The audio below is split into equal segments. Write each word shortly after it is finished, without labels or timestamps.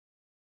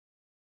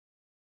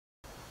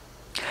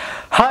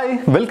Hi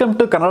welcome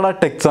to Kannada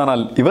tech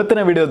channel. ಇವತ್ತಿನ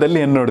ವಿಡಿಯೋದಲ್ಲಿ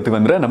ಏನು ನೋಡ್ತೀವಿ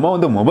ಅಂದರೆ ನಮ್ಮ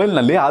ಒಂದು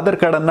ಮೊಬೈಲ್ನಲ್ಲಿ ಆಧಾರ್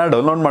ಕಾರ್ಡನ್ನು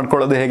ಡೌನ್ಲೋಡ್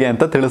ಮಾಡ್ಕೊಳ್ಳೋದು ಹೇಗೆ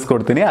ಅಂತ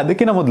ತಿಳಿಸ್ಕೊಡ್ತೀನಿ.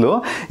 ಅದಕ್ಕಿಂತ ಮೊದಲು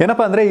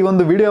ಏನಪ್ಪ ಅಂದರೆ ಈ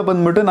ಒಂದು ವಿಡಿಯೋ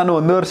ಬಂದ್ಬಿಟ್ಟು ನಾನು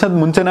 1 ವರ್ಷದ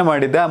ಮುಂಚೆನೇ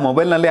ಮಾಡಿದ್ದೆ ಆ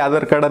ಮೊಬೈಲ್ನಲ್ಲಿ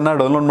ಆಧಾರ್ ಕಾರ್ಡನ್ನು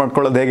ಡೌನ್ಲೋಡ್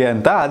ಮಾಡ್ಕೊಳ್ಳೋದು ಹೇಗೆ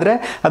ಅಂತ. ಆದರೆ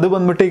ಅದು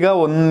ಬಂದ್ಬಿಟ್ಟು ಈಗ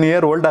 1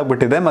 ಇಯರ್ ಓಲ್ಡ್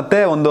ಆಗಿಬಿಟ್ಟಿದೆ. ಮತ್ತೆ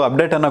ಒಂದು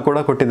ಅಪ್ಡೇಟನ್ನು ಕೂಡ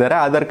ಕೊಟ್ಟಿದ್ದಾರೆ.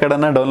 ಆಧಾರ್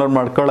ಕಾರ್ಡನ್ನು ಡೌನ್ಲೋಡ್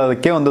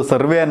ಮಾಡ್ಕೊಳ್ಳೋದಕ್ಕೆ ಒಂದು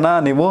ಸರ್ವೆಯನ್ನು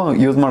ನೀವು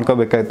ಯೂಸ್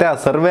ಮಾಡ್ಕೋಬೇಕಾಗುತ್ತೆ. ಆ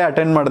ಸರ್ವೆ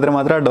ಅಟೆಂಡ್ ಮಾಡಿದ್ರೆ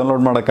ಮಾತ್ರ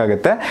ಡೌನ್ಲೋಡ್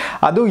ಮಾಡೋಕ್ಕಾಗುತ್ತೆ.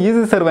 ಅದು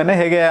ಈಸಿ ಸರ್ವೆನೇ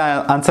ಹೇಗೆ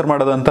ಆನ್ಸರ್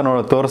ಮಾಡೋದು ಅಂತ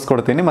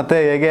ತೋರಿಸ್ಕೊಡ್ತೀನಿ. ಮತ್ತು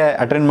ಹೇಗೆ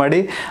ಅಟೆಂಡ್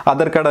ಮಾಡಿ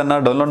ಆಧಾರ್ ಕಾರ್ಡನ್ನು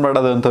ಡೌನ್ಲೋಡ್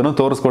ಮಾಡೋದು ಅಂತಲೂ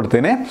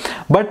ತೋರಿಸ್ಕೊಡ್ತೀನಿ.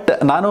 ಬಟ್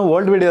ನಾನು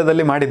ಓಲ್ಡ್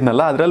ವಿಡಿಯೋದಲ್ಲಿ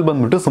ಮಾಡಿದ್ನಲ್ಲ, ಅದರಲ್ಲಿ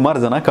ಬಂದ್ಬಿಟ್ಟು ಸುಮಾರು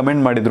ಜನ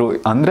ಕಮೆಂಟ್ ಮಾಡಿದ್ರು.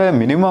 ಅಂದರೆ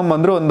ಮಿನಿಮಮ್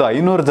ಅಂದರೂ ಒಂದು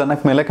 500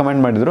 ಜನಕ್ಕೆ ಮೇಲೆ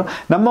ಕಮೆಂಟ್ ಮಾಡಿದ್ರು.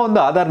 ನಮ್ಮ ಒಂದು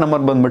ಆಧಾರ್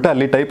ನಂಬರ್ ಬಂದ್ಬಿಟ್ಟು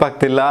ಅಲ್ಲಿ ಟೈಪ್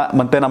ಆಗ್ತಿಲ್ಲ,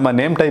 ಮತ್ತು ನಮ್ಮ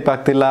ನೇಮ್ ಟೈಪ್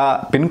ಆಗ್ತಿಲ್ಲ,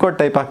 ಪಿನ್ ಕೋಡ್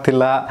ಟೈಪ್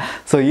ಆಗ್ತಿಲ್ಲ.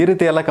 ಸೊ ಈ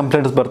ರೀತಿ ಎಲ್ಲ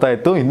ಕಂಪ್ಲೇಂಟ್ಸ್ ಬರ್ತಾ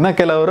ಇತ್ತು. ಇನ್ನು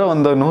ಕೆಲವರು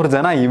ಒಂದು 100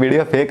 ಜನ ಈ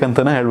ವಿಡಿಯೋ ಫೇಕ್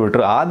ಅಂತಲೇ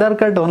ಹೇಳ್ಬಿಟ್ರು. ಆಧಾರ್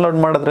ಕಾರ್ಡ್ ಡೌನ್ಲೋಡ್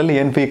ಮಾಡೋದ್ರಲ್ಲಿ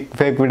ಏನು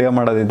ಫೇಕ್ ವಿಡಿಯೋ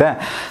ಮಾಡೋದಿದೆ.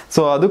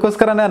 ಸೊ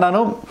ಅದಕ್ಕೋಸ್ಕರನೇ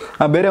ನಾನು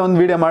ಬೇರೆ ಒಂದು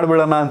ವಿಡಿಯೋ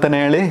ಮಾಡಿಬಿಡೋಣ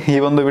ಅಂತಲೇ ಹೇಳಿ ಈ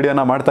ಒಂದು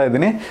ವಿಡಿಯೋನ ಮಾಡ್ತಾ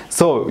ಇದ್ದೀನಿ.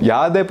 ಸೊ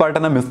ಯಾವುದೇ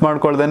ಪಾಠನ ಮಿಸ್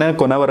ಮಾಡ್ಕೊಳ್ದೇನೆ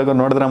ಕೊನೆವರೆಗೂ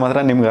ನೋಡಿದ್ರೆ ಮಾತ್ರ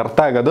ನಿಮ್ಗೆ ಅರ್ಥ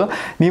ಆಗೋದು.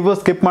 ನೀವು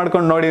ಸ್ಕಿಪ್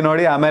ಮಾಡ್ಕೊಂಡು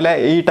ನೋಡಿ ಆಮೇಲೆ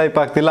ಈ ಟೈಪ್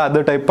ಆಗ್ತಿಲ್ಲ ಅದು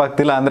ಟೈಪ್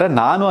ಆಗ್ತಿಲ್ಲ ಅಂದರೆ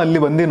ನಾನು ಅಲ್ಲಿ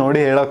ಬಂದು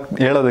ನೋಡಿ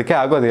ಹೇಳೋದಕ್ಕೆ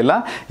ಆಗೋದಿಲ್ಲ.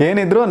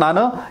 ಏನಿದ್ರು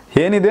ನಾನು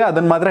ಏನಿದೆ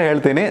ಅದನ್ನು ಮಾತ್ರ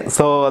ಹೇಳ್ತೀನಿ.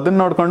 ಸೊ ಅದನ್ನ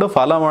ನೋಡಿಕೊಂಡು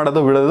ಫಾಲೋ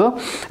ಮಾಡೋದು ಬಿಡೋದು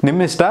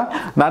ನಿಮ್ಮ ಇಷ್ಟ.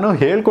 ನಾನು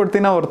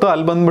ಹೇಳ್ಕೊಡ್ತೀನಿ ಹೊರತು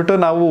ಅಲ್ಲಿ ಬಂದ್ಬಿಟ್ಟು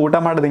ನಾವು ಊಟ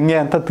ಮಾಡೋದು ಹಿಂಗೆ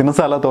ಅಂತ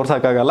ತಿನ್ನಿಸಲ್ಲ,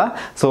 ತೋರ್ಸೋಕ್ಕಾಗಲ್ಲ.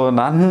 ಸೊ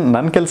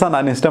ನನ್ನ ಕೆಲಸ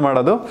ನಾನು ಇಷ್ಟೇ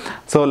ಮಾಡೋದು.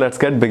 So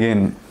let's get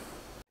begin.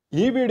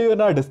 ಈ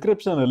ವಿಡಿಯೋನ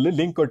ಡಿಸ್ಕ್ರಿಪ್ಷನ್ ಅಲ್ಲಿ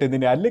ಲಿಂಕ್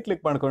ಕೊಟ್ಟಿದ್ದೀನಿ. ಅಲ್ಲಿ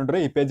ಕ್ಲಿಕ್ ಮಾಡ್ಕೊಂಡ್ರೆ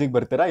ಈ ಪೇಜಿಗೆ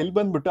ಬರ್ತೀರಾ. ಇಲ್ಲಿ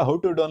ಬಂದ್ಬಿಟ್ಟು how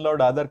to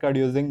download Aadhaar card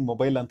using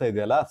mobile ಅಂತ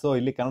ಇದೆಯಲ್ಲ, ಸೊ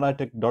ಇಲ್ಲಿ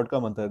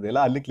KannadaTech.com ಅಂತ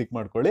ಇದೆಯಲ್ಲ, ಅಲ್ಲಿ ಕ್ಲಿಕ್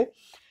ಮಾಡ್ಕೊಳ್ಳಿ.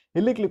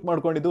 ಇಲ್ಲಿ ಕ್ಲಿಕ್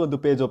ಮಾಡ್ಕೊಂಡಿದ್ದು ಒಂದು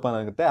ಪೇಜ್ ಓಪನ್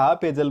ಆಗುತ್ತೆ. ಆ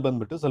ಪೇಜಲ್ಲಿ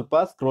ಬಂದ್ಬಿಟ್ಟು ಸ್ವಲ್ಪ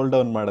ಸ್ಕ್ರೋಲ್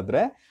ಡೌನ್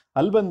ಮಾಡಿದ್ರೆ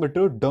ಅಲ್ಲಿ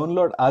ಬಂದ್ಬಿಟ್ಟು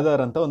ಡೌನ್ಲೋಡ್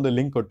ಆಧಾರ್ ಅಂತ ಒಂದು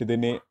ಲಿಂಕ್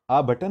ಕೊಟ್ಟಿದ್ದೀನಿ. ಆ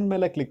ಬಟನ್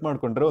ಮೇಲೆ ಕ್ಲಿಕ್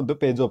ಮಾಡ್ಕೊಂಡ್ರೆ ಒಂದು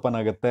ಪೇಜ್ ಓಪನ್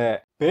ಆಗುತ್ತೆ.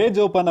 ಪೇಜ್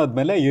ಓಪನ್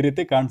ಆದ್ಮೇಲೆ ಈ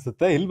ರೀತಿ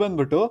ಕಾಣಿಸುತ್ತೆ. ಇಲ್ಲಿ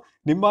ಬಂದ್ಬಿಟ್ಟು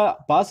ನಿಮ್ಮ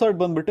ಪಾಸ್ವರ್ಡ್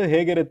ಬಂದ್ಬಿಟ್ಟು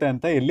ಹೇಗಿರುತ್ತೆ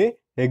ಅಂತ ಇಲ್ಲಿ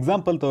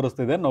ಎಕ್ಸಾಂಪಲ್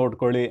ತೋರಿಸ್ತಿದೆ,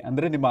 ನೋಡ್ಕೊಳ್ಳಿ.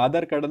 ಅಂದ್ರೆ ನಿಮ್ಮ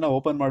ಆಧಾರ್ ಕಾರ್ಡ್ ಅನ್ನ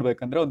ಓಪನ್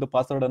ಮಾಡ್ಬೇಕಂದ್ರೆ ಒಂದು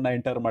ಪಾಸ್ವರ್ಡ್ ಅನ್ನ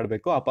ಎಂಟರ್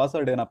ಮಾಡಬೇಕು. ಆ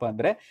ಪಾಸ್ವರ್ಡ್ ಏನಪ್ಪಾ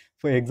ಅಂದ್ರೆ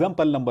ಫಾರ್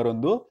ಎಕ್ಸಾಂಪಲ್ ನಂಬರ್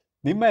 1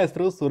 ನಿಮ್ಮ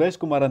ಹೆಸರು ಸುರೇಶ್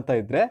ಕುಮಾರ್ ಅಂತ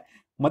ಇದ್ರೆ,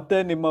 ಮತ್ತೆ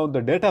ನಿಮ್ಮ ಒಂದು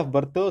ಡೇಟ್ ಆಫ್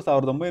ಬರ್ತ್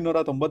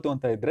 1990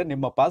 ಅಂತ ಇದ್ರೆ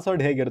ನಿಮ್ಮ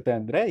ಪಾಸ್ವರ್ಡ್ ಹೇಗಿರುತ್ತೆ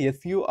ಅಂದ್ರೆ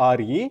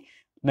SURE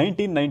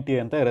 1990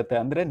 ಅಂತ ಇರುತ್ತೆ.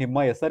 ಅಂದ್ರೆ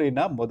ನಿಮ್ಮ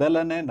ಹೆಸರಿನ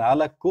ಮೊದಲನೇ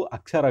 4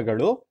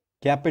 ಅಕ್ಷರಗಳು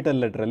ಕ್ಯಾಪಿಟಲ್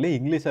ಲೆಟರ್ ಅಲ್ಲಿ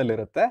ಇಂಗ್ಲಿಷ್ ಅಲ್ಲಿ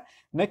ಇರುತ್ತೆ.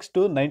 ನೆಕ್ಸ್ಟ್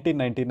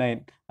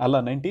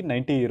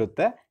 1990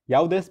 ಇರುತ್ತೆ,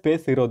 ಯಾವುದೇ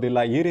ಸ್ಪೇಸ್ ಇರೋದಿಲ್ಲ.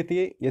 ಈ ರೀತಿ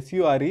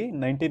SURE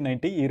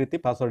 1990 ಈ ರೀತಿ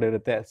ಪಾಸ್ವರ್ಡ್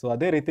ಇರುತ್ತೆ. ಸೊ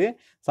ಅದೇ ರೀತಿ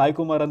ಸಾಯಿ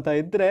ಕುಮಾರ್ ಅಂತ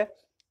ಇದ್ರೆ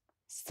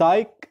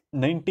ಸಾಯ್ಕ್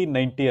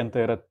 1990 ಅಂತ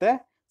ಇರುತ್ತೆ.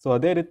 ಸೊ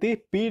ಅದೇ ರೀತಿ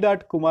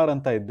P.ಕುಮಾರ್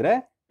ಅಂತ ಇದ್ರೆ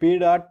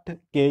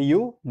P.KU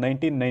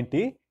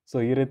 1990. ಸೊ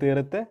ಈ ರೀತಿ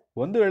ಇರುತ್ತೆ.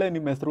 ಒಂದು ವೇಳೆ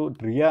ನಿಮ್ಮ ಹೆಸರು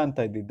ರಿಯಾ ಅಂತ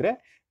ಇದ್ದಿದ್ರೆ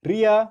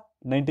ರಿಯಾ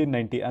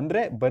 1990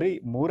 ಅಂದ್ರೆ ಬರೀ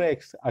 3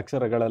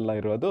 ಅಕ್ಷರಗಳೆಲ್ಲ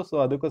ಇರೋದು. ಸೊ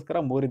ಅದಕ್ಕೋಸ್ಕರ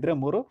 3 ಇದ್ರೆ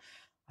 3,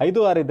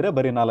 5, 6 ಇದ್ರೆ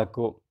ಬರೀ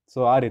 4.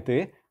 ಸೊ ಆ ರೀತಿ.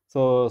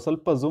 ಸೊ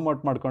ಸ್ವಲ್ಪ ಝೂಮ್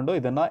ಔಟ್ ಮಾಡಿಕೊಂಡು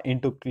ಇದನ್ನ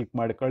ಇಂಟು ಕ್ಲಿಕ್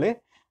ಮಾಡ್ಕೊಳ್ಳಿ.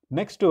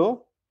 ನೆಕ್ಸ್ಟು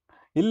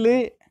ಇಲ್ಲಿ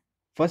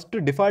ಫಸ್ಟ್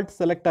ಡಿಫಾಲ್ಟ್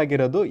ಸೆಲೆಕ್ಟ್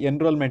ಆಗಿರೋದು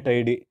ಎನ್ರೋಲ್ಮೆಂಟ್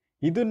ID.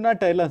 ಇದನ್ನ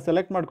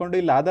ಸೆಲೆಕ್ಟ್ ಮಾಡ್ಕೊಂಡು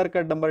ಇಲ್ಲಿ ಆಧಾರ್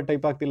ಕಾರ್ಡ್ ನಂಬರ್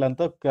ಟೈಪ್ ಆಗ್ತಿಲ್ಲ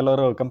ಅಂತ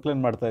ಕೆಲವರು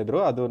ಕಂಪ್ಲೇಂಟ್ ಮಾಡ್ತಾ ಇದ್ರು.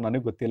 ಅದು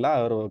ನನಗೆ ಗೊತ್ತಿಲ್ಲ,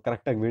 ಅವರು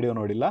ಕರೆಕ್ಟಾಗಿ ವಿಡಿಯೋ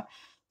ನೋಡಿಲ್ಲ.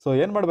 ಸೊ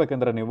ಏನು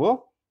ಮಾಡ್ಬೇಕಂದ್ರೆ ನೀವು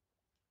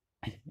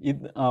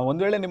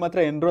ಒಂದ್ ವೇಳೆ ನಿಮ್ಮ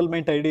ಹತ್ರ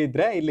ಎನ್ರೋಲ್ಮೆಂಟ್ ID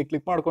ಇದ್ರೆ ಇಲ್ಲಿ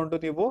ಕ್ಲಿಕ್ ಮಾಡ್ಕೊಂಡು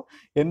ನೀವು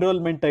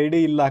ಎನ್ರೋಲ್ಮೆಂಟ್ ID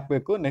ಇಲ್ಲಿ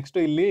ಹಾಕ್ಬೇಕು. ನೆಕ್ಸ್ಟ್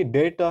ಇಲ್ಲಿ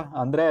ಡೇಟ್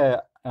ಅಂದ್ರೆ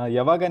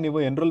ಯಾವಾಗ ನೀವು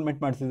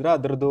ಎನ್ರೋಲ್ಮೆಂಟ್ ಮಾಡಿಸಿದ್ರೆ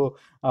ಅದರದ್ದು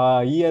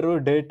ಇಯರು,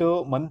 ಡೇಟು,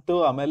 ಮಂತು,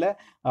 ಆಮೇಲೆ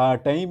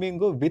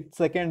ಟೈಮಿಂಗು ವಿತ್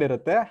ಸೆಕೆಂಡ್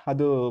ಇರುತ್ತೆ.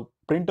 ಅದು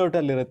ಪ್ರಿಂಟ್ಔಟ್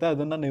ಅಲ್ಲಿ ಇರುತ್ತೆ.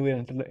 ಅದನ್ನ ನೀವು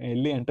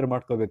ಇಲ್ಲಿ ಎಂಟರ್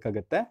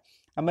ಮಾಡ್ಕೋಬೇಕಾಗತ್ತೆ.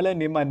 ಆಮೇಲೆ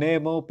ನಿಮ್ಮ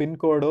ನೇಮು, ಪಿನ್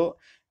ಕೋಡು,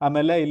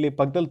 ಆಮೇಲೆ ಇಲ್ಲಿ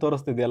ಪಕ್ಕದಲ್ಲಿ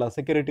ತೋರಿಸ್ತಿದೆಯಲ್ಲ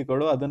ಸೆಕ್ಯೂರಿಟಿ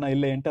ಕೋಡು, ಅದನ್ನ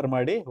ಇಲ್ಲಿ ಎಂಟರ್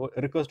ಮಾಡಿ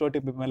ರಿಕ್ವೆಸ್ಟ್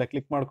OTP ಮೇಲೆ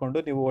ಕ್ಲಿಕ್ ಮಾಡಿಕೊಂಡು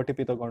ನೀವು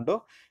OTP ತಗೊಂಡು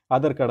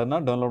ಆಧಾರ್ ಕಾರ್ಡನ್ನು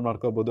ಡೌನ್ಲೋಡ್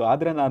ಮಾಡ್ಕೋಬಹುದು.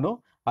 ಆದರೆ ನಾನು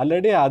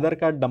ಆಲ್ರೆಡಿ ಆಧಾರ್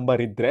ಕಾರ್ಡ್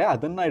ನಂಬರ್ ಇದ್ರೆ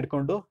ಅದನ್ನ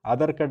ಇಟ್ಕೊಂಡು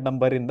ಆಧಾರ್ ಕಾರ್ಡ್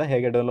ನಂಬರಿಂದ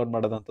ಹೇಗೆ ಡೌನ್ಲೋಡ್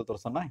ಮಾಡೋದು ಅಂತ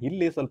ತೋರಿಸೋಣ.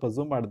 ಇಲ್ಲಿ ಸ್ವಲ್ಪ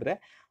ಝೂಮ್ ಮಾಡಿದ್ರೆ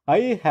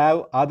ಐ ಹ್ಯಾವ್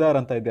ಆಧಾರ್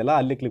ಅಂತ ಇದೆಯಲ್ಲ,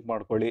 ಅಲ್ಲಿ ಕ್ಲಿಕ್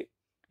ಮಾಡ್ಕೊಳ್ಳಿ.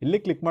 ಇಲ್ಲಿ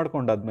ಕ್ಲಿಕ್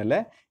ಮಾಡ್ಕೊಂಡಾದ್ಮೇಲೆ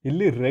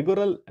ಇಲ್ಲಿ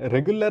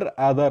ರೆಗ್ಯುಲರ್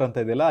ಆಧಾರ್ ಅಂತ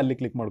ಇದೆಯಲ್ಲ, ಅಲ್ಲಿ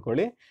ಕ್ಲಿಕ್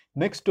ಮಾಡ್ಕೊಳ್ಳಿ.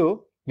 ನೆಕ್ಸ್ಟು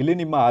ಇಲ್ಲಿ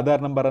ನಿಮ್ಮ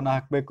ಆಧಾರ್ ನಂಬರನ್ನು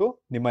ಹಾಕಬೇಕು,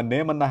 ನಿಮ್ಮ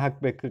ನೇಮನ್ನು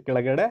ಹಾಕಬೇಕು.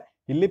 ಕೆಳಗಡೆ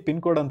ಇಲ್ಲಿ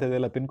ಪಿನ್ ಕೋಡ್ ಅಂತ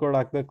ಇದೆಯಲ್ಲ, ಪಿನ್ ಕೋಡ್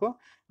ಹಾಕಬೇಕು.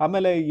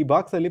 ಆಮೇಲೆ ಈ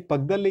ಬಾಕ್ಸಲ್ಲಿ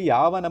ಪಕ್ಕದಲ್ಲಿ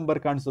ಯಾವ ನಂಬರ್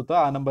ಕಾಣಿಸುತ್ತೋ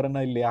ಆ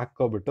ನಂಬರನ್ನು ಇಲ್ಲಿ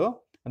ಹಾಕ್ಕೊಬಿಟ್ಟು,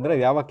 ಅಂದರೆ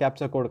ಯಾವ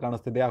ಕ್ಯಾಪ್ಚಾ ಕೋಡ್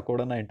ಕಾಣಿಸ್ತಿದೆ ಆ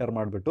ಕೋಡನ್ನು ಎಂಟರ್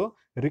ಮಾಡಿಬಿಟ್ಟು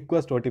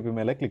ರಿಕ್ವೆಸ್ಟ್ OTP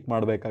ಮೇಲೆ ಕ್ಲಿಕ್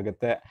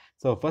ಮಾಡಬೇಕಾಗತ್ತೆ.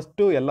 ಸೊ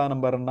ಫಸ್ಟು ಎಲ್ಲ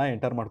ನಂಬರನ್ನು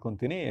ಎಂಟರ್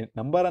ಮಾಡ್ಕೊತೀನಿ.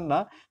 ನಂಬರನ್ನು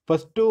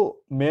ಫಸ್ಟು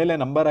ಮೇಲೆ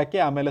ನಂಬರ್ ಹಾಕಿ,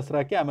 ಆಮೇಲೆ ಹೆಸರು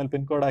ಹಾಕಿ, ಆಮೇಲೆ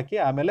ಪಿನ್ ಕೋಡ್ ಹಾಕಿ,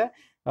 ಆಮೇಲೆ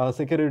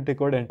ಸೆಕ್ಯೂರಿಟಿ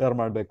ಕೋಡ್ ಎಂಟರ್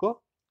ಮಾಡಬೇಕು.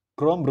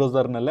 ಕ್ರೋಮ್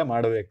ಬ್ರೌಸರ್ನಲ್ಲೇ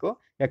ಮಾಡಬೇಕು.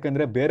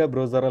 ಯಾಕಂದರೆ ಬೇರೆ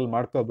ಬ್ರೌಸರಲ್ಲಿ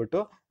ಮಾಡ್ಕೊಬಿಟ್ಟು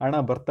ಹಣ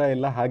ಬರ್ತಾ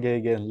ಇಲ್ಲ ಹಾಗೆ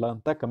ಹೇಗೆ ಇಲ್ಲ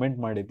ಅಂತ ಕಮೆಂಟ್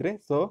ಮಾಡಿದ್ರಿ.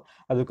 ಸೊ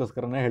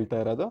ಅದಕ್ಕೋಸ್ಕರನೇ ಹೇಳ್ತಾ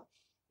ಇರೋದು.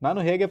 ನಾನು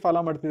ಹೇಗೆ ಫಾಲೋ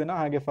ಮಾಡ್ತಿದ್ದೀನೋ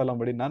ಹಾಗೆ ಫಾಲೋ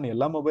ಮಾಡಿ. ನಾನು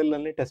ಎಲ್ಲ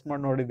ಮೊಬೈಲ್ನಲ್ಲಿ ಟೆಸ್ಟ್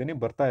ಮಾಡಿ ನೋಡಿದ್ದೀನಿ,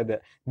 ಬರ್ತಾ ಇದೆ.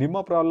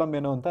 ನಿಮ್ಮ ಪ್ರಾಬ್ಲಮ್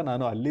ಏನು ಅಂತ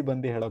ನಾನು ಅಲ್ಲಿ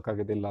ಬಂದು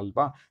ಹೇಳೋಕ್ಕಾಗೋದಿಲ್ಲ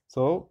ಅಲ್ವಾ.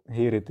 ಸೊ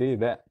ಈ ರೀತಿ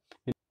ಇದೆ.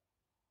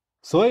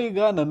 ಸೊ ಈಗ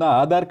ನನ್ನ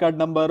ಆಧಾರ್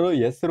ಕಾರ್ಡ್ ನಂಬರು,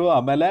 ಹೆಸರು,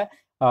 ಆಮೇಲೆ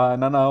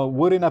ನನ್ನ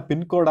ಊರಿನ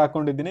ಪಿನ್ ಕೋಡ್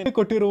ಹಾಕೊಂಡಿದ್ದೀನಿ.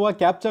 ಕೊಟ್ಟಿರುವ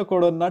ಕ್ಯಾಪ್ಚಾ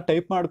ಕೋಡನ್ನು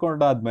ಟೈಪ್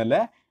ಮಾಡ್ಕೊಂಡಾದ್ಮೇಲೆ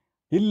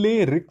ಇಲ್ಲಿ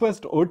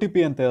ರಿಕ್ವೆಸ್ಟ್ OTP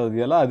ಅಂತ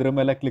ಇದೆಯಲ್ಲ ಅದ್ರ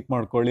ಮೇಲೆ ಕ್ಲಿಕ್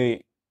ಮಾಡ್ಕೊಳ್ಳಿ.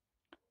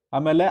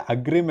 ಆಮೇಲೆ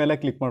ಅಗ್ರಿ ಮೇಲೆ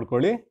ಕ್ಲಿಕ್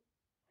ಮಾಡ್ಕೊಳ್ಳಿ.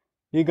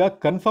 ಈಗ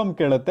ಕನ್ಫರ್ಮ್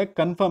ಕೇಳುತ್ತೆ,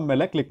 ಕನ್ಫರ್ಮ್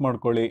ಮೇಲೆ ಕ್ಲಿಕ್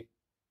ಮಾಡ್ಕೊಳ್ಳಿ.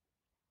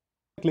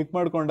 ಕ್ಲಿಕ್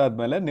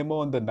ಮಾಡ್ಕೊಂಡಾದ್ಮೇಲೆ ನಿಮ್ಮ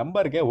ಒಂದು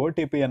ನಂಬರ್ಗೆ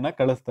OTPಯನ್ನು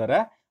ಕಳಿಸ್ತಾರೆ.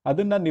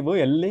 ಅದನ್ನ ನೀವು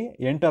ಎಲ್ಲಿ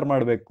ಎಂಟರ್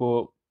ಮಾಡಬೇಕು.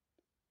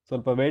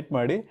 ಸ್ವಲ್ಪ ವೇಟ್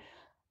ಮಾಡಿ,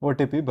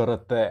 OTP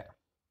ಬರುತ್ತೆ.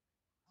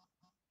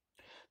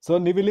 ಸೊ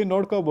ನೀವಿಲ್ಲಿ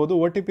ನೋಡ್ಕೋಬಹುದು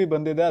OTP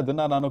ಬಂದಿದೆ,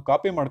 ಅದನ್ನ ನಾನು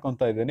ಕಾಪಿ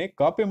ಮಾಡ್ಕೊತಾ ಇದ್ದೀನಿ.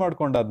 ಕಾಪಿ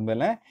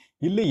ಮಾಡ್ಕೊಂಡಾದ್ಮೇಲೆ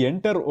ಇಲ್ಲಿ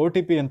ಎಂಟರ್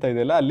OTP ಅಂತ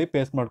ಇದೆಯಲ್ಲ ಅಲ್ಲಿ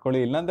ಪೇಸ್ಟ್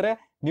ಮಾಡ್ಕೊಳ್ಳಿ. ಇಲ್ಲಾಂದ್ರೆ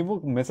ನೀವು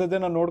ಮೆಸೇಜ್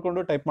ಅನ್ನ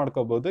ನೋಡ್ಕೊಂಡು ಟೈಪ್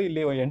ಮಾಡ್ಕೋಬಹುದು.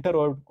 ಇಲ್ಲಿ ಎಂಟರ್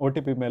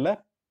OTP ಮೇಲೆ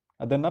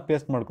ಅದನ್ನ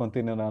ಪೇಸ್ಟ್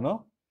ಮಾಡ್ಕೊತೀನಿ ನಾನು.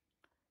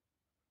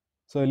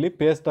 ಸೊ ಇಲ್ಲಿ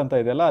ಪೇಸ್ಟ್ ಅಂತ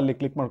ಇದೆಯಲ್ಲ ಅಲ್ಲಿ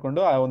ಕ್ಲಿಕ್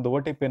ಮಾಡ್ಕೊಂಡು ಆ ಒಂದು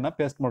OTP ನ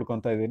ಪೇಸ್ಟ್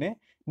ಮಾಡ್ಕೊತಾ ಇದ್ದೀನಿ.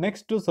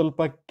 ನೆಕ್ಸ್ಟ್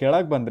ಸ್ವಲ್ಪ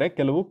ಕೆಳಗೆ ಬಂದ್ರೆ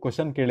ಕೆಲವು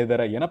ಕ್ವಶನ್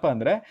ಕೇಳಿದ್ದಾರೆ. ಏನಪ್ಪಾ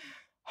ಅಂದ್ರೆ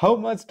how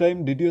much time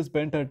did you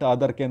spend at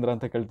Aadhaar ಕೇಂದ್ರ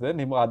ಅಂತ ಕೇಳ್ತಿದೆ.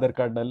 ನೀವು ಆಧಾರ್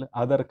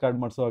ಕಾರ್ಡ್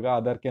ಮಾಡಿಸುವಾಗ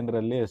ಆಧಾರ್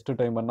ಕೇಂದ್ರದಲ್ಲಿ ಎಷ್ಟು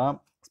ಟೈಮನ್ನು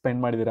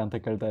ಸ್ಪೆಂಡ್ ಮಾಡಿದ್ದೀರಾ ಅಂತ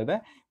ಕೇಳ್ತಾ ಇದೆ.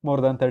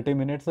 ಮೋರ್ ದನ್ 30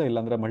 ಮಿನಿಟ್ಸ್,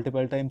 ಇಲ್ಲಾಂದ್ರೆ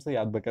ಮಲ್ಟಿಪಲ್ ಟೈಮ್ಸ್,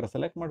 ಯಾವ್ದು ಬೇಕಾದ್ರೆ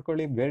ಸೆಲೆಕ್ಟ್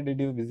ಮಾಡ್ಕೊಳ್ಳಿ. Where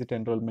did you visit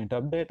enrolment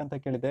update ಅಂತ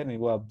ಕೇಳಿದೆ.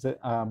 ನೀವು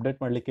ಅಪ್ಡೇಟ್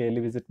ಮಾಡಲಿಕ್ಕೆ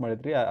ಎಲ್ಲಿ ವಿಸಿಟ್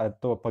ಮಾಡಿದ್ರಿ,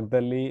 ಅಥವಾ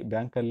ಪಕ್ಕದಲ್ಲಿ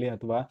ಬ್ಯಾಂಕಲ್ಲಿ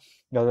ಅಥವಾ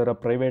ಯಾವ್ದಾರ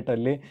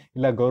ಪ್ರೈವೇಟಲ್ಲಿ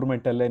ಇಲ್ಲ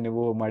ಗೌರ್ಮೆಂಟಲ್ಲೇ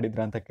ನೀವು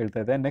ಮಾಡಿದ್ರ ಅಂತ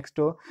ಕೇಳ್ತಾ ಇದೆ.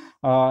 ನೆಕ್ಸ್ಟು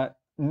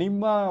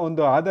ನಿಮ್ಮ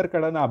ಒಂದು ಆಧಾರ್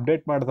ಕಾರ್ಡನ್ನು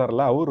ಅಪ್ಡೇಟ್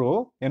ಮಾಡ್ತಾರಲ್ಲ ಅವರು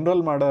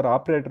ಎನ್ರೋಲ್ ಮಾಡೋರು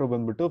ಆಪ್ರೇಟರ್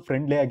ಬಂದ್ಬಿಟ್ಟು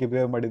ಫ್ರೆಂಡ್ಲಿ ಆಗಿ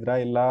ಬಿಹೇವ್ ಮಾಡಿದ್ರಾ,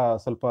 ಇಲ್ಲ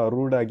ಸ್ವಲ್ಪ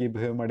ರೂಡ್ ಆಗಿ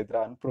ಬಿಹೇವ್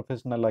ಮಾಡಿದ್ರಾ,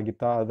 ಅನ್ಪ್ರೊಫೆಷನಲ್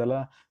ಆಗಿತ್ತಾ, ಅದೆಲ್ಲ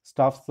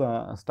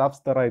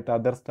ಸ್ಟಾಫ್ಸ್ ಥರ ಆಯ್ತಾ,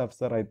 ಅದರ್ ಸ್ಟಾಫ್ಸ್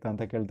ಥರ ಆಯ್ತಾ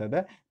ಅಂತ ಕೇಳ್ತಾ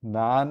ಇದೆ.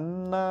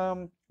 ನನ್ನ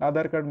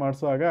ಆಧಾರ್ ಕಾರ್ಡ್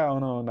ಮಾಡಿಸುವಾಗ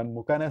ಅವನು ನನ್ನ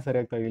ಮುಖಾನೇ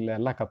ಸರಿಯಾಗಿ ತೆಗಿಲ್ಲ,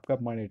 ಎಲ್ಲ ಕಪ್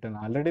ಮಾಡಿಟ್ಟಾನೆ.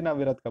 ಆಲ್ರೆಡಿ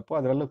ನಾವಿರೋದು ಕಪ್ಪು,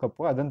 ಅದರಲ್ಲೂ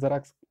ಕಪ್ಪು, ಅದನ್ನು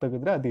ಜೆರಾಕ್ಸ್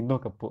ತೆಗೆದ್ರೆ ಅದು ಇನ್ನೂ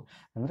ಕಪ್ಪು,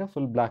 ಅಂದರೆ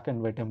ಫುಲ್ ಬ್ಲ್ಯಾಕ್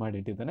ಆ್ಯಂಡ್ ವೈಟೇ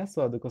ಮಾಡಿಟ್ಟಿದ್ದಾನೆ. ಸೊ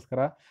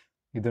ಅದಕ್ಕೋಸ್ಕರ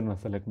ಇದನ್ನು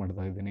ಸೆಲೆಕ್ಟ್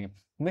ಮಾಡ್ತಾ ಇದ್ದೀನಿ.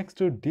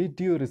 Next, did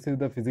you receive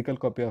the physical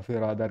copy of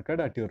your Aadhaar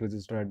card at your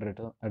registered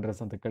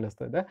address ಅಂತ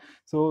ಕೇಳಿಸ್ತಾ ಇದೆ.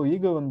 ಸೊ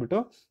ಈಗ ಬಂದ್ಬಿಟ್ಟು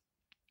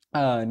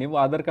ನೀವು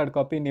ಆಧಾರ್ ಕಾರ್ಡ್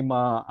ಕಾಪಿ ನಿಮ್ಮ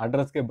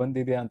ಅಡ್ರೆಸ್ಗೆ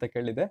ಬಂದಿದೆಯಾ ಅಂತ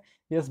ಕೇಳಿದೆ.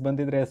 ಎಸ್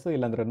ಬಂದಿದ್ರೆ ಎಸ್,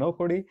 ಇಲ್ಲಾಂದ್ರೆ ನೋ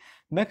ಕೊಡಿ.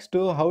 Next,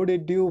 how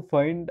did you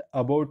find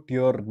about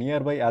your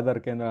near by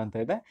Aadhaar ಕೇಂದ್ರ ಅಂತ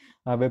ಇದೆ.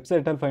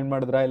 ವೆಬ್ಸೈಟಲ್ಲಿ ಫೈಂಡ್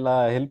ಮಾಡಿದ್ರೆ, ಇಲ್ಲ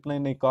ಹೆಲ್ಪ್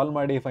ಲೈನಿಗೆ ಕಾಲ್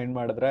ಮಾಡಿ ಫೈಂಡ್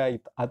ಮಾಡಿದ್ರೆ,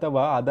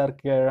 ಅಥವಾ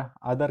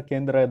ಆಧಾರ್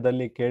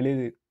ಕೇಂದ್ರದಲ್ಲಿ ಕೇಳಿ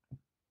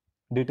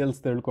ಡೀಟೇಲ್ಸ್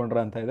ತಿಳ್ಕೊಂಡ್ರ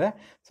ಅಂತ ಇದೆ.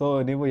 ಸೊ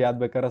ನೀವು ಯಾವ್ದು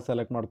ಬೇಕಾದ್ರೆ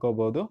ಸೆಲೆಕ್ಟ್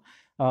ಮಾಡ್ಕೋಬಹುದು.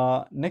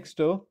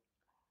 Next,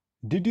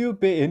 did you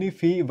pay any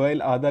fee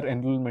while Aadhaar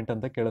enrolment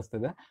ಅಂತ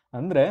ಕೇಳಿಸ್ತಿದೆ.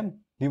 ಅಂದರೆ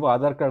ನೀವು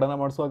ಆಧಾರ್ ಕಾರ್ಡನ್ನು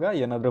ಮಾಡಿಸುವಾಗ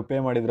ಏನಾದರೂ ಪೇ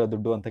ಮಾಡಿದ್ರೆ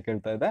ದುಡ್ಡು ಅಂತ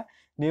ಕೇಳ್ತಾ ಇದೆ.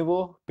 ನೀವು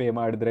ಪೇ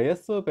ಮಾಡಿದ್ರೆ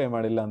ಎಸ್, ಪೇ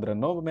ಮಾಡಿಲ್ಲ ಅಂದರೆ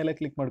ನೋ ಮೇಲೆ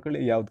ಕ್ಲಿಕ್ ಮಾಡ್ಕೊಳ್ಳಿ,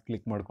 ಯಾವ್ದು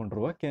ಕ್ಲಿಕ್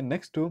ಮಾಡ್ಕೊಂಡ್ರು okay.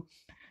 Next,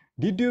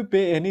 did you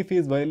pay any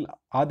fees while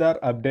Aadhaar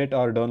update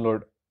R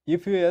download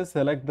if U S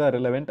select the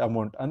relevant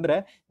amount. ಅಂದರೆ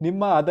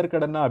ನಿಮ್ಮ ಆಧಾರ್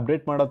ಕಾರ್ಡನ್ನು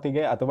ಅಪ್ಡೇಟ್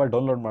ಮಾಡೋತ್ತಿಗೆ ಅಥವಾ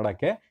ಡೌನ್ಲೋಡ್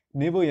ಮಾಡೋಕ್ಕೆ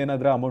ನೀವು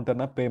ಏನಾದರೂ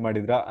ಅಮೌಂಟನ್ನು ಪೇ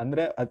ಮಾಡಿದ್ರಾ,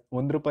 ಅಂದರೆ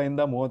 ₹1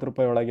 ಇಂದ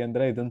 ₹30 ಒಳಗೆ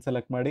ಅಂದರೆ ಇದನ್ನು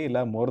ಸೆಲೆಕ್ಟ್ ಮಾಡಿ, ಇಲ್ಲ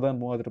ಮೋರ್ ದನ್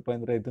 ₹30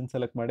 ಅಂದರೆ ಇದನ್ನು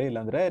ಸೆಲೆಕ್ಟ್ ಮಾಡಿ,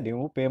 ಇಲ್ಲಾಂದರೆ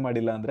ನೀವು ಪೇ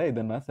ಮಾಡಿಲ್ಲ ಅಂದರೆ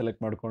ಇದನ್ನು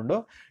ಸೆಲೆಕ್ಟ್ ಮಾಡಿಕೊಂಡು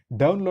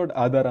ಡೌನ್ಲೋಡ್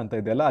ಆಧಾರ್ ಅಂತ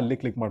ಇದೆಯಲ್ಲ ಅಲ್ಲಿ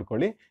ಕ್ಲಿಕ್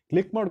ಮಾಡ್ಕೊಳ್ಳಿ.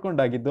 ಕ್ಲಿಕ್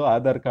ಮಾಡ್ಕೊಂಡಾಗಿದ್ದು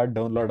ಆಧಾರ್ ಕಾರ್ಡ್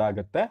ಡೌನ್ಲೋಡ್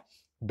ಆಗುತ್ತೆ.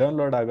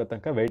 ಡೌನ್ಲೋಡ್ ಆಗೋ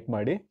ತನಕ ವೆಯ್ಟ್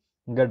ಮಾಡಿ.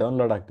 ಈಗ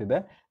ಡೌನ್ಲೋಡ್ ಆಗ್ತಿದೆ.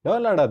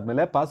 ಡೌನ್ಲೋಡ್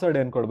ಆದಮೇಲೆ ಪಾಸ್ವರ್ಡ್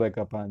ಏನು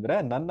ಕೊಡಬೇಕಪ್ಪ ಅಂದರೆ,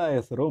 ನನ್ನ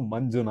ಹೆಸರು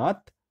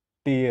ಮಂಜುನಾಥ್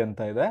ಟಿ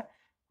ಅಂತ ಇದೆ.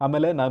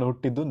 ಆಮೇಲೆ ನಾನು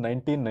ಹುಟ್ಟಿದ್ದು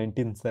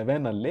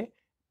 1997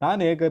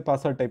 ನಾನು ಹೇಗೆ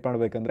ಪಾಸ್ವರ್ಡ್ ಟೈಪ್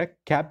ಮಾಡಬೇಕಂದ್ರೆ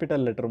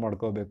ಕ್ಯಾಪಿಟಲ್ ಲೆಟರ್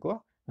ಮಾಡ್ಕೋಬೇಕು.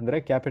 ಅಂದರೆ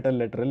ಕ್ಯಾಪಿಟಲ್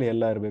ಲೆಟ್ರಲ್ಲಿ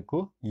ಎಲ್ಲ ಇರಬೇಕು.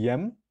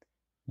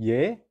 MANJ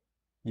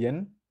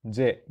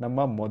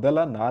ನಮ್ಮ ಮೊದಲ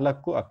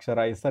 4 ಅಕ್ಷರ,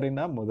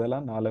 ಹೆಸರಿನ ಮೊದಲ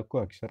 4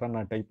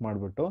 ಅಕ್ಷರನ ಟೈಪ್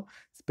ಮಾಡಿಬಿಟ್ಟು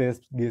ಸ್ಪೇಸ್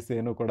ಗೀಸ್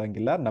ಏನು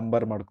ಕೊಡೋಂಗಿಲ್ಲ,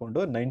 ನಂಬರ್ ಮಾಡಿಕೊಂಡು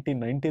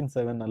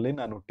 1997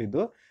 ನಾನು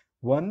ಹುಟ್ಟಿದ್ದು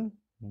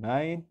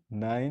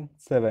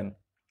 1997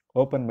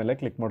 ಓಪನ್ ಮೇಲೆ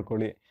ಕ್ಲಿಕ್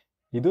ಮಾಡ್ಕೊಳ್ಳಿ.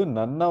 ಇದು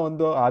ನನ್ನ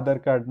ಒಂದು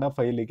ಆಧಾರ್ ಕಾರ್ಡ್ನ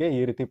ಫೈಲಿಗೆ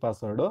ಈ ರೀತಿ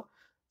ಪಾಸ್ವರ್ಡು.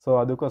 ಸೊ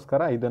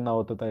ಅದಕ್ಕೋಸ್ಕರ ಇದನ್ನು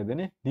ಓದ್ತಾ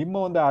ಇದ್ದೀನಿ. ನಿಮ್ಮ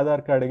ಒಂದು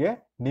ಆಧಾರ್ ಕಾರ್ಡ್ಗೆ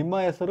ನಿಮ್ಮ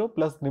ಹೆಸರು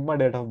ಪ್ಲಸ್ ನಿಮ್ಮ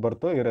ಡೇಟ್ ಆಫ್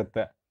ಬರ್ತು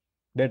ಇರುತ್ತೆ,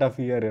 ಡೇಟ್ ಆಫ್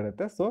ಇಯರ್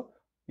ಇರುತ್ತೆ. ಸೊ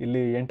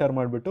ಇಲ್ಲಿ ಎಂಟರ್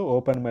ಮಾಡಿಬಿಟ್ಟು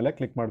ಓಪನ್ ಮೇಲೆ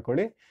ಕ್ಲಿಕ್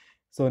ಮಾಡ್ಕೊಳ್ಳಿ.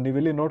 ಸೊ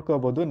ನೀವಿಲ್ಲಿ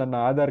ನೋಡ್ಕೋಬೋದು ನನ್ನ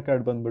ಆಧಾರ್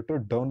ಕಾರ್ಡ್ ಬಂದ್ಬಿಟ್ಟು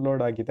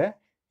ಡೌನ್ಲೋಡ್ ಆಗಿದೆ.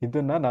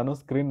 ಇದನ್ನು ನಾನು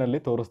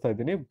ಸ್ಕ್ರೀನಲ್ಲಿ ತೋರಿಸ್ತಾ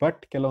ಇದ್ದೀನಿ,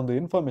 ಬಟ್ ಕೆಲವೊಂದು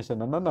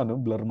ಇನ್ಫಾರ್ಮೇಷನನ್ನು ನಾನು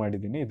ಬ್ಲರ್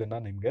ಮಾಡಿದ್ದೀನಿ,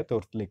 ಇದನ್ನು ನಿಮಗೆ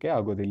ತೋರಿಸ್ಲಿಕ್ಕೆ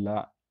ಆಗೋದಿಲ್ಲ.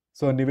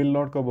 ಸೊ ನೀವಿಲ್ಲಿ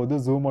ನೋಡ್ಕೋಬೋದು,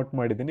 ಝೂಮ್ ಔಟ್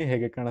ಮಾಡಿದ್ದೀನಿ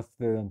ಹೇಗೆ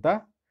ಕಾಣಿಸ್ತಿದೆ ಅಂತ.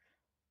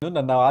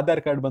 ನನ್ನ ಆಧಾರ್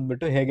ಕಾರ್ಡ್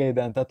ಬಂದ್ಬಿಟ್ಟು ಹೇಗೆ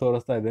ಇದೆ ಅಂತ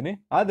ತೋರಿಸ್ತಾ ಇದ್ದೀನಿ.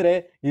 ಆದರೆ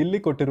ಇಲ್ಲಿ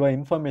ಕೊಟ್ಟಿರುವ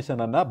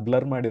ಇನ್ಫಾರ್ಮೇಷನ್ ಅನ್ನ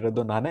ಬ್ಲರ್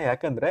ಮಾಡಿರೋದು ನಾನೇ.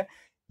 ಯಾಕಂದ್ರೆ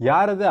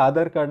ಯಾರದೇ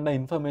ಆಧಾರ್ ಕಾರ್ಡ್ನ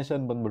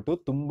ಇನ್ಫಾರ್ಮೇಷನ್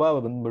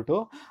ಬಂದ್ಬಿಟ್ಟು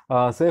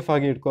ಸೇಫ್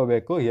ಆಗಿ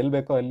ಇಟ್ಕೋಬೇಕು. ಎಲ್ಲಿ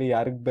ಬೇಕೋ ಅಲ್ಲಿ,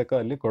 ಯಾರಿಗೆ ಬೇಕೋ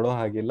ಅಲ್ಲಿ ಕೊಡೋ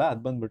ಹಾಗಿಲ್ಲ.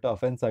 ಅದು ಬಂದ್ಬಿಟ್ಟು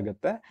ಅಫೆನ್ಸ್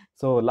ಆಗುತ್ತೆ.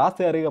 ಸೊ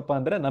ಲಾಸ್ ಯಾರಿಗಪ್ಪ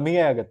ಅಂದ್ರೆ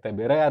ನಮಗೆ ಆಗುತ್ತೆ,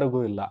 ಬೇರೆ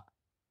ಯಾರಿಗೂ ಇಲ್ಲ.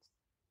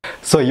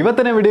 ಸೊ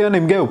ಇವತ್ತಿನ ವಿಡಿಯೋ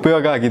ನಿಮಗೆ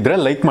ಉಪಯೋಗ ಆಗಿದ್ರೆ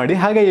ಲೈಕ್ ಮಾಡಿ,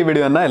 ಹಾಗೆ ಈ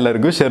ವಿಡಿಯೋನ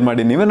ಎಲ್ಲರಿಗೂ ಶೇರ್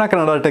ಮಾಡಿ. ನೀವೇನ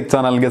ಕನ್ನಡ ಟೆಕ್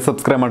ಚಾನಲ್ಗೆ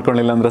ಸಬ್ಸ್ಕ್ರೈಬ್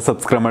ಮಾಡ್ಕೊಳ್ಳಿಲ್ಲ ಅಂದ್ರೆ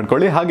ಸಬ್ಸ್ಕ್ರೈಬ್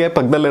ಮಾಡ್ಕೊಳ್ಳಿ. ಹಾಗೆ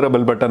ಪಕ್ಕದಲ್ಲಿರೋ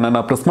ಬೆಲ್ ಬಟನ್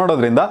ಅನ್ನು ಪ್ರೆಸ್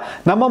ಮಾಡೋದ್ರಿಂದ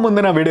ನಮ್ಮ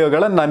ಮುಂದಿನ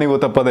ವಿಡಿಯೋಗಳನ್ನು ನೀವು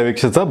ತಪ್ಪದೆ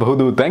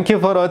ವೀಕ್ಷಿಸಬಹುದು. Thank you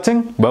for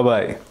watching.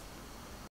 Bye.